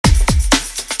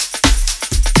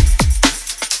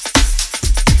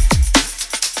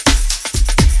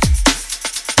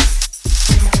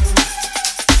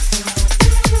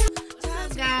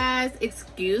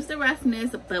excuse the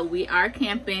roughness, but we are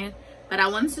camping. But I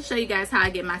wanted to show you guys how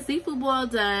I get my seafood boil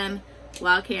done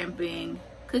while camping,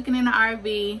 cooking in the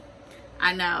RV.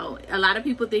 I know a lot of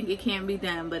people think it can't be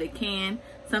done, but it can.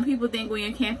 Some people think when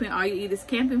you're camping, all you eat is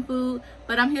camping food.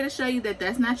 But I'm here to show you that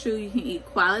that's not true. You can eat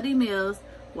quality meals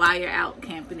while you're out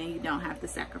camping and you don't have to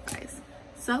sacrifice.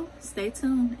 So stay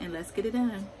tuned and let's get it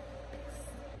done.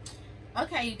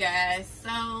 Okay, you guys,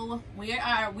 so we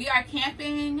are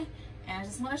camping, and I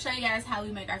just want to show you guys how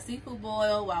we make our seafood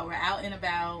boil while we're out and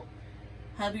about.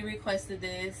 Hubby requested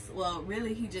this. Well,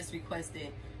 really, he just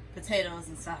requested potatoes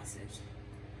and sausage,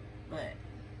 but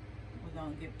we're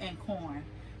gonna give, and corn.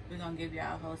 We're gonna give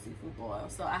y'all a whole seafood boil.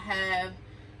 So I have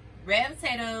red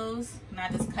potatoes, and I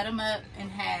just cut them up in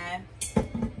half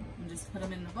and just put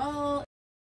them in the bowl.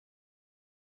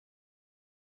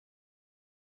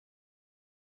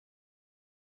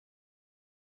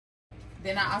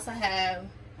 Then I also have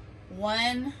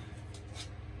one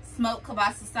smoked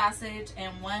kielbasa sausage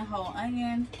and one whole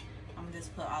onion. I'm gonna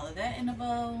just put all of that in the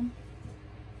bowl.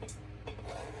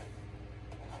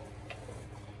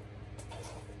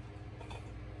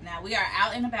 Now we are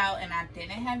out and about, and I didn't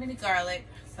have any garlic,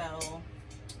 so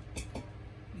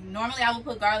normally I would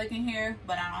put garlic in here,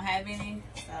 but I don't have any,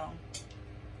 so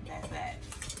that's that.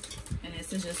 And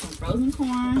this is just some frozen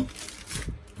corn.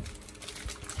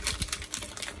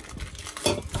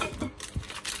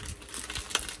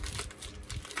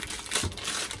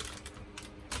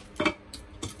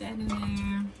 In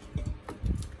there,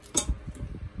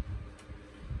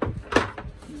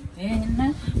 and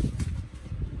then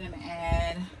I'm gonna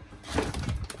add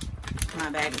my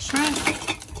bag of shrimp.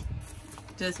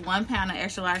 Just 1 pound of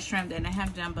extra large shrimp. They didn't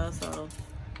have jumbo, so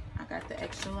I got the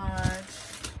extra large.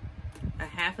 A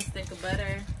half a stick of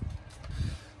butter,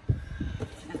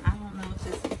 and I don't know if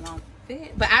this is gonna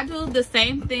fit, but I do the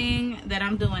same thing that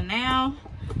I'm doing now.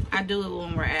 I do it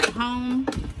when we're at home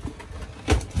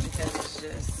because it's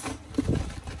just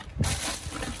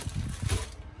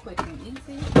quick and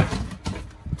easy.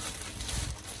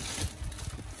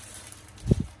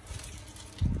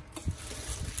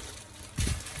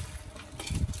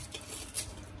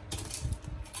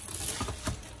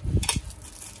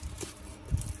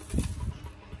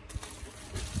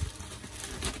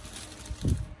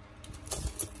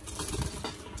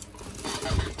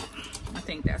 I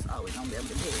think that's all we're gonna be able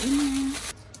to get in there.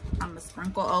 I'm gonna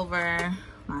sprinkle over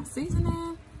my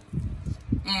seasoning.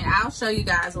 And I'll show you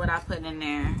guys what I put in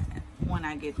there when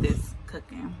I get this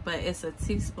cooking. But it's a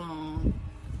teaspoon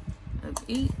of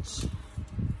each.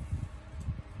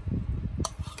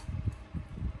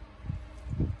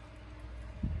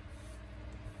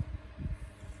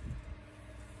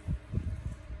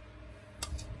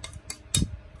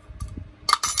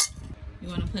 You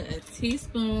want to put a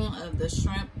teaspoon of the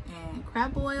shrimp and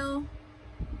crab oil.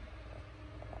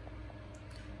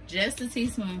 Just a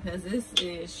teaspoon because this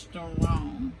is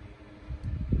strong.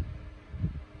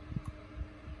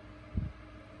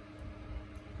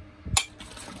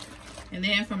 And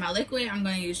then for my liquid, I'm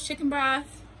going to use chicken broth.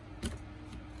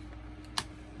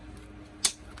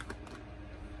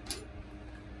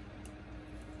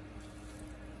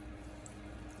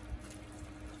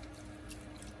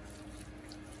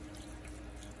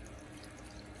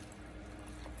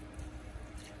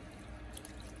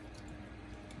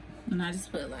 And I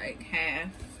just put like half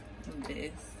of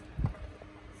this.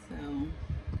 So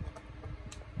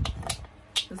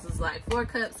this is like 4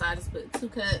 cups, so I just put 2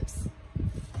 cups.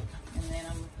 And then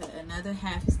I'm gonna put another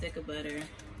half a stick of butter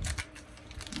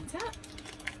on top.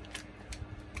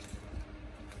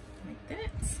 Like that.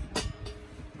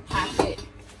 Pop it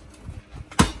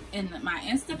in my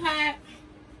Instapot.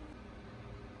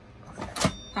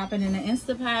 Pop it in the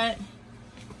Instapot.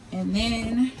 And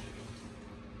then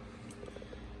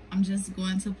I'm just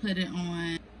going to put it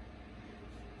on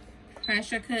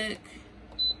pressure cook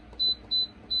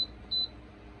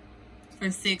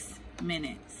for 6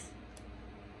 minutes.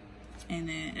 And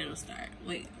then it'll start.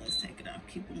 Wait, let's take it off.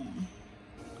 Keep it on.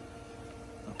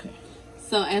 Okay.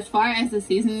 So as far as the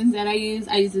seasonings that I use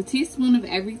a teaspoon of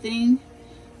everything.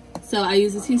 So I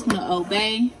use a teaspoon of Old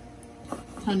Bay,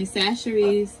 Tony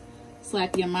Sacheres,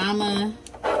 Slap Your Mama,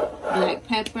 black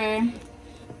pepper.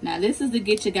 Now this is the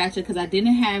Get Ya Gotcha because I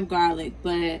didn't have garlic,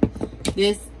 but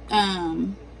this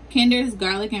Kinder's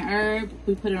garlic and herb,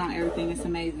 we put it on everything. It's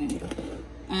amazing.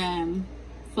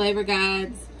 Flavor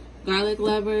Gods, garlic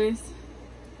lovers,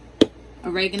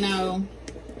 oregano,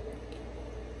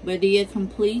 Badia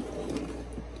Complete,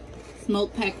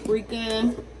 smoked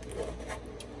paprika,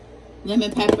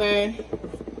 lemon pepper,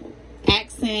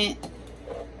 accent,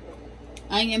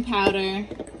 onion powder.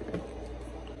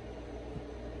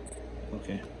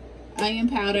 Okay. Onion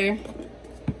powder,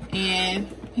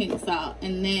 and pink salt,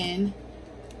 and then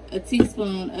a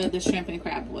teaspoon of the shrimp and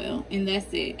crab oil, and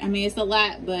that's it. I mean, it's a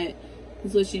lot, but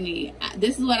it's what you need.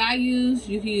 This is what I use.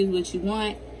 You can use what you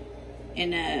want.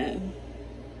 In a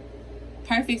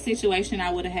perfect situation,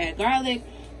 I would have had garlic,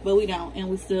 but we don't,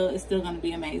 and it's still gonna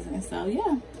be amazing. So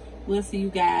yeah, we'll see you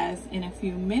guys in a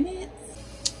few minutes.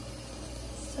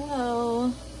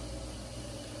 So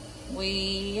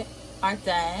we are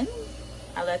done.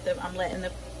 I'm letting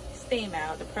the steam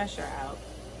out, the pressure out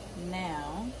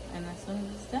now, and as soon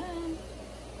as it's done, I'm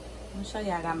gonna show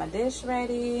you. I got my dish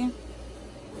ready.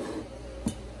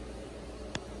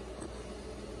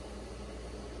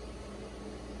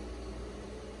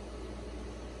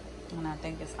 And I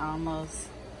think it's almost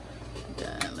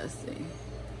done. Let's see.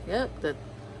 Yep, the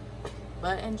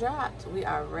button dropped. We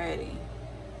are ready.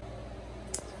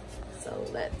 So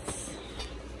let's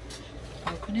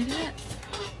open it up.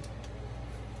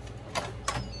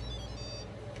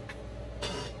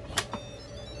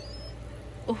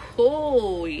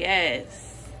 Oh,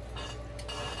 yes.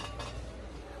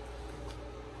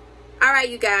 All right,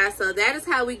 you guys. So that is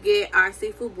how we get our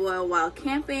seafood boil while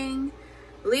camping.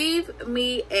 Leave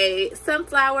me a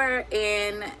sunflower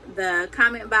in the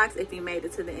comment box if you made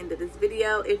it to the end of this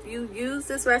video. If you use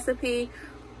this recipe,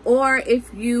 or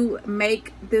if you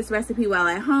make this recipe while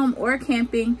at home or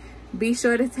camping, be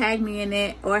sure to tag me in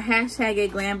it or hashtag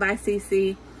it Glam by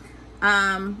CC.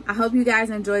 I hope you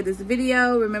guys enjoyed this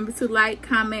video. Remember to like,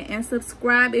 comment, and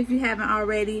subscribe if you haven't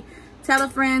already. Tell a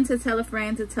friend to tell a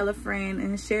friend to tell a friend,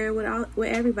 and share it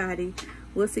with everybody.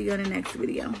 We'll see you in the next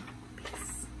video.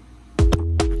 Peace.